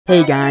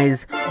Hey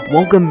guys,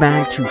 welcome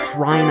back to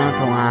Try Not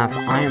to Laugh.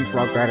 I am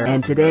Frogrider,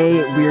 and today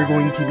we are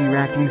going to be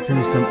reacting to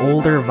some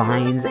older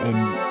vines, and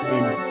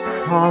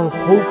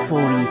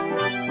hopefully,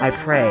 I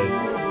pray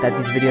that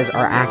these videos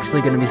are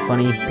actually going to be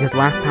funny, because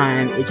last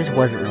time it just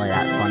wasn't really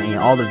that funny.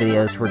 All the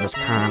videos were just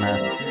kind of,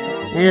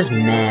 they're just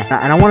meh.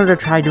 And I wanted to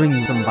try doing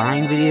some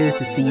Vine videos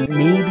to see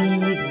maybe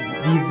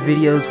these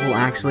videos will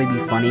actually be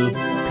funny,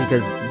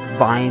 because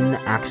Vine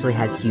actually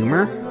has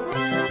humor.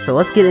 So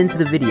let's get into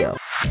the video.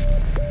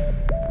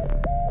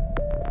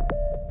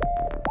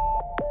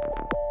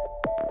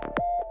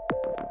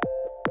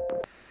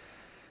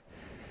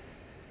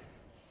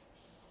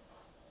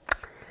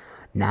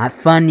 Not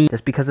funny.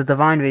 Just because it's a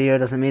Vine video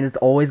doesn't mean it's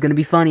always gonna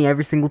be funny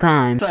every single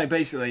time. So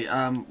basically,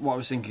 what I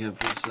was thinking of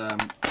was,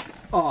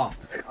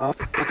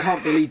 I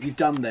can't believe you've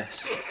done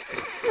this.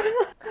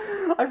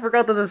 I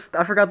forgot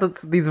that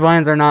these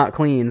vines are not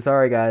clean.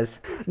 Sorry, guys.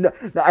 No,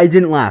 I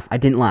didn't laugh. I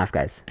didn't laugh,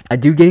 guys. A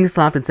dude getting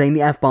slapped and saying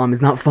the F-bomb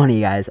is not funny,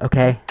 guys.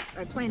 Okay.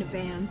 I play in a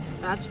band.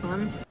 That's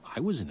fun. I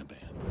was in a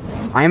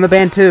band. I am a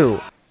band too.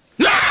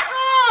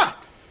 Ah!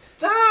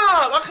 Stop!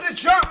 I could have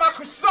dropped my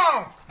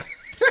croissant.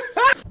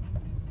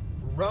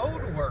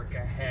 Road work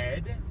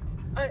ahead?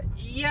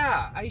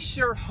 Yeah, I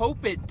sure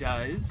hope it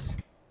does.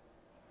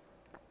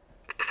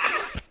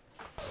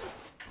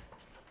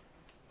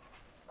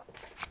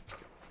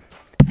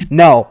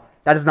 No,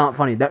 that is not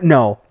funny.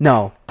 No.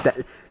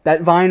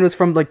 That Vine was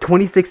from like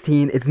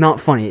 2016. It's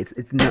not funny.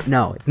 It's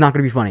no, it's not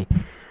gonna be funny.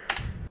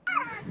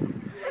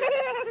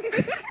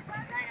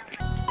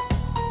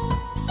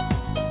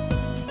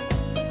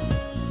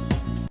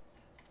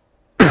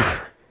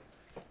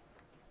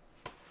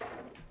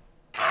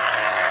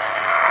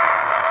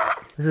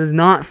 This is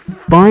not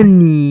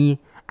funny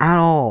at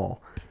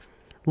all.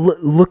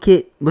 Look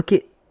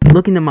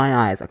into my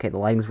eyes. Okay, the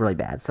lighting's really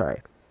bad.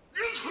 Sorry.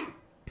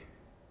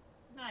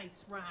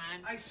 Nice, Ron.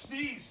 I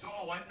sneezed.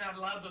 Oh, I'm not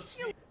allowed to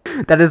sneeze.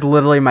 That is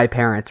literally my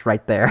parents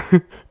right there.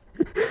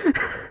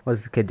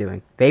 What's the kid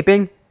doing?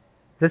 Vaping?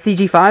 Is that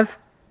CG5?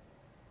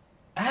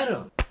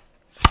 Adam!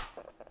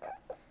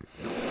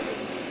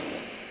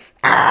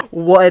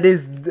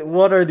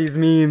 What are these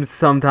memes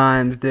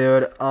sometimes,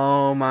 dude?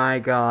 Oh my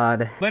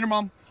god. Later,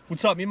 Mom.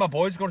 What's up? Me and my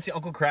boys going to see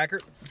Uncle Cracker.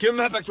 Give him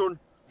that back, Jordan.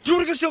 Do you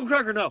want to go see Uncle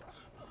Cracker now?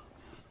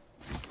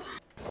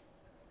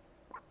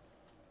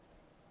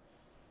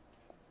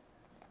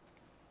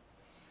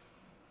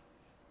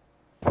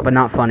 But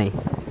not funny.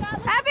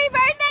 Happy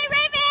birthday,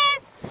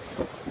 Raven!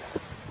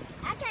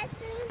 Okay,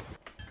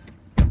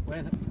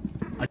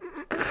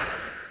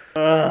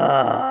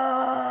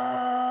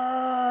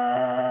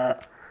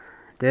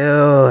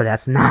 Dude,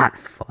 that's not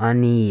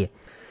funny.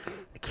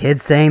 The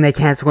kids saying they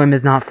can't swim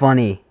is not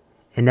funny.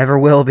 It never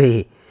will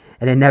be.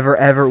 And it never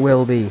ever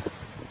will be.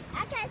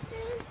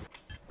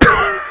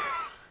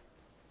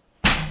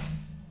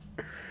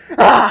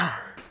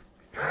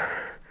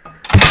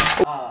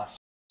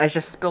 I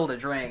just spilled a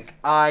drink.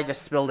 Is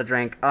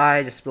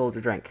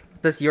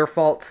this your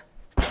fault?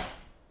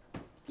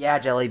 Yeah,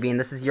 Jellybean,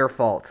 this is your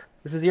fault.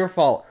 This is your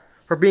fault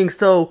for being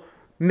so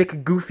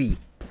McGoofy.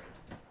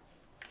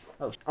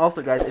 Oh,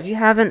 also, guys, if you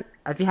haven't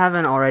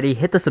already,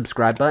 hit the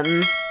subscribe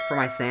button for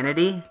my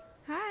sanity.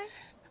 Hi.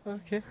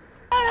 Okay.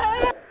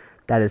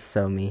 That is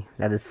so me.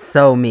 That is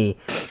so me.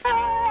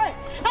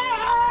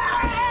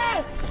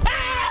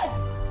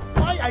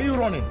 Why are you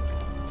running?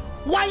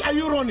 Why are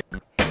you running?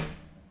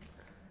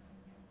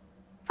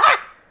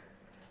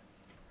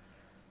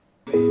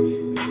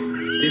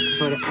 This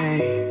for the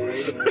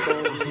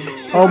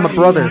Oh, my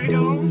brother.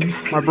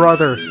 My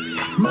brother.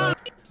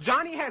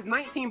 Johnny has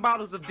 19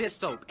 bottles of dish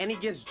soap, and he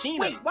gets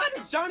Gina. Wait, why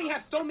does Johnny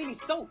have so many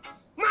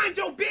soaps? Mind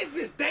your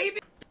business,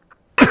 David!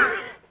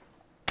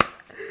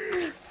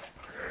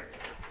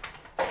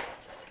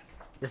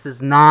 This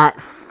is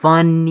not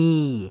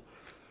funny.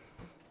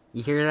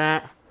 You hear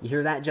that? You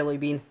hear that,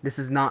 Jellybean? This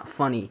is not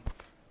funny.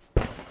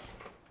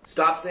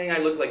 Stop saying I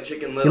look like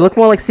Chicken Little. You look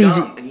more like He's CG.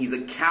 dumb, and he's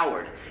a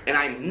coward, and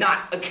I'm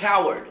not a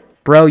coward.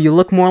 Bro, you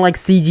look more like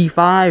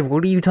CG5.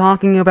 What are you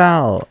talking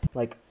about?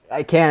 Like,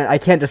 I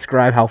can't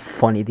describe how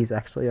funny these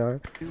actually are.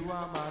 You're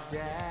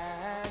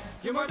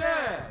my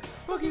dad.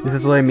 This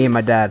is literally me and my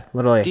dad.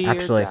 Literally, Dear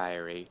actually.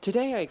 Diary,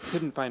 today I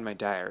couldn't find my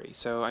diary,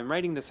 so I'm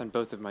writing this on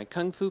both of my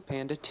Kung Fu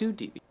Panda 2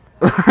 DVD.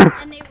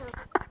 And they were...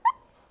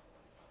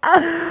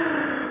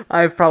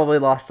 I've probably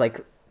lost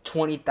like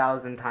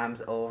 20,000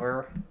 times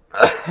over,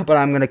 but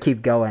I'm gonna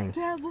keep going.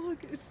 Dad, look,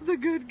 it's the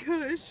good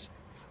Kush.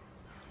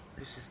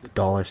 This is the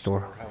dollar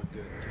store.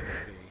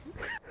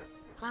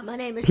 Hi, my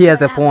name is He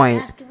has a Jared.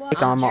 point.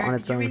 I'm on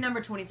its Did you read own.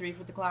 number 23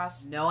 for the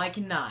class? No, I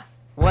cannot.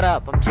 What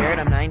up? I'm Jared,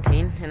 I'm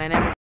 19, and I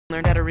never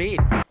learned how to read.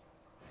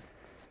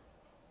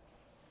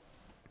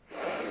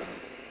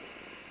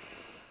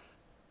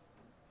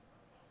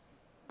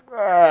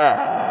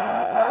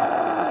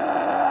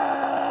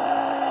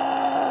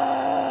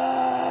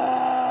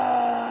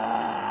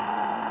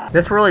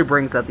 This really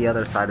brings up the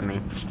other side of me.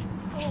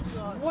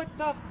 What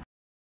the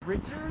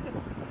Richard?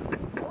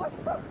 What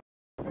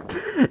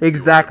the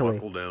Exactly.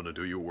 Buckle down and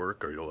do your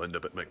work, or you'll end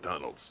up at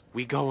McDonald's.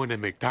 We going to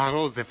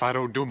McDonald's if I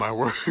don't do my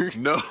work?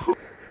 No.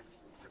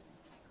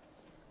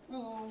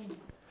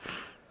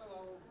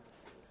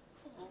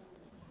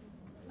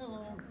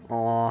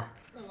 Aw.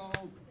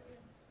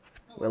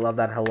 We love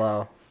that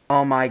hello.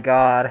 Oh my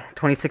god.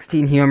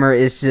 2016 humor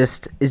is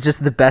just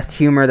the best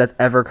humor that's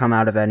ever come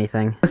out of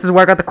anything. This is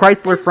where I got the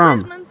Chrysler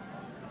from.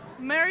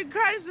 Merry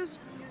Chrysler.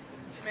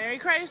 Merry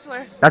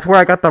Chrysler. That's where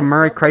I got the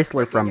Murray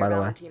Chrysler from, by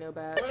the way. No!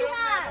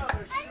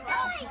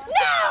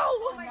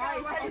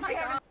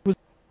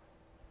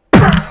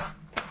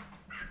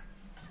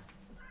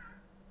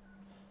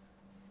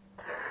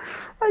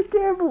 I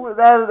can't believe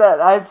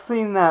that. I've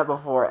seen that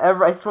before.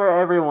 I swear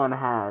everyone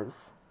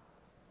has.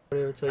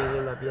 They ever tell you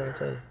you look like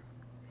Beyonce?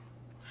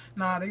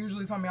 Nah, they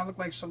usually tell me I look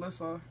like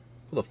Shalissa.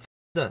 Who the f is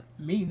that?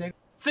 Me, nigga.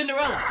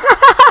 Cinderella.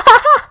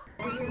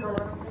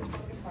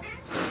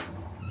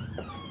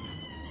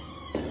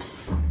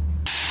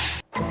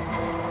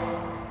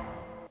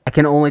 I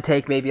can only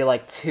take maybe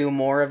like 2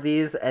 more of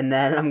these, and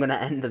then I'm gonna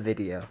end the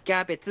video.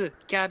 Cabbage,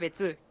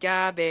 cabbage,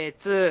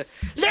 cabbage. Lettuce,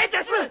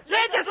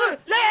 lettuce,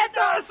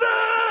 lettuce.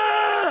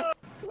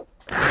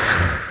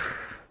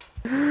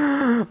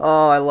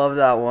 Oh, I love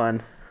that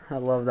one. I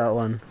love that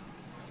one.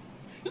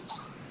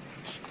 It's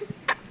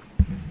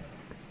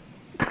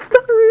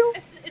not real.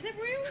 Is it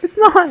real? It's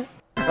not.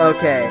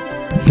 Okay.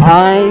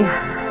 I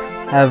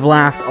have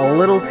laughed a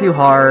little too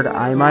hard.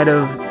 I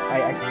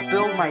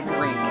spilled my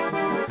drink.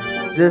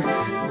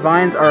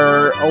 Vines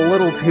are a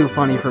little too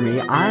funny for me.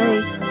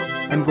 I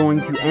am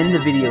going to end the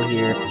video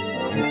here,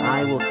 and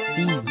I will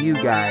see you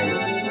guys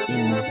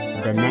in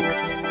the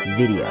next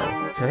video.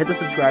 So hit the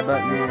subscribe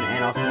button,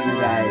 and I'll see you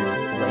guys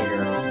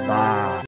later. Bye.